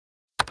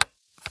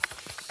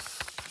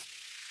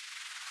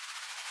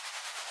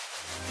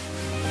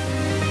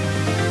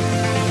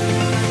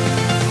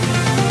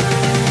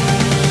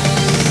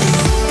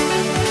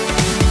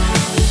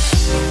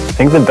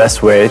think the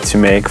best way to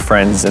make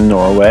friends in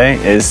Norway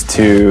is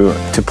to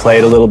play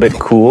it a little bit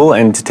cool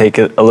and to take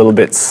it a little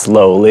bit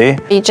slowly.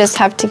 You just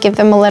have to give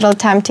them a little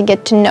time to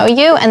get to know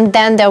you, and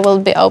then they will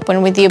be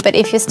open with you. But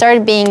if you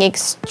start being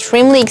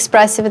extremely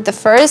expressive at the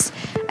first,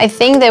 I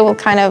think they will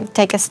kind of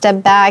take a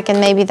step back, and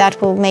maybe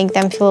that will make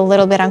them feel a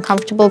little bit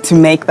uncomfortable. To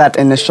make that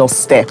initial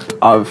step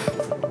of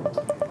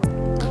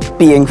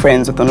being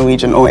friends with a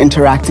Norwegian or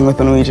interacting with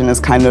a Norwegian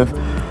is kind of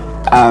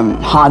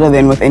harder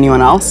than with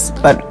anyone else.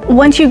 But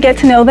once you get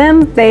to know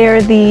them, they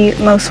are the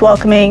most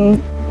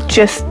welcoming,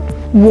 just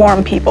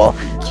warm people.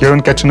 You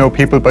don't get to know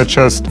people by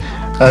just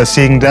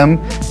seeing them.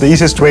 The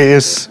easiest way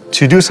is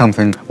to do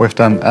something with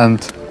them, and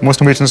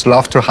most Norwegians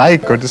love to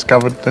hike or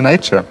discover the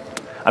nature.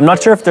 I'm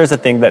not sure if there's a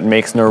thing that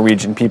makes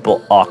Norwegian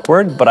people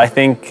awkward, but I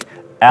think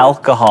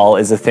alcohol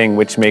is a thing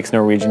which makes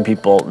Norwegian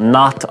people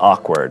not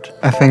awkward.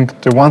 I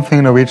think the one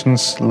thing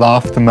Norwegians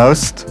love the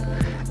most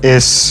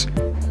is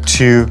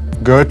to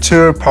go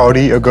to a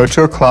party or go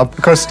to a club,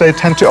 because they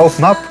tend to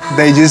open up.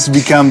 They just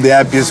become the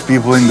happiest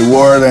people in the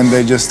world, and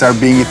they just start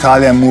being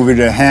Italian, moving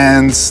their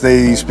hands.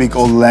 They speak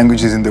all the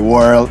languages in the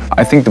world.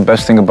 I think the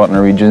best thing about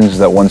Norwegians is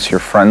that once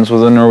you're friends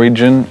with a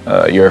Norwegian,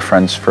 you're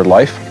friends for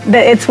life.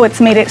 It's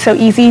what's made it so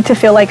easy to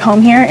feel like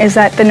home here, is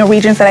that the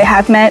Norwegians that I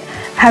have met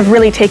have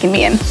really taken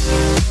me in.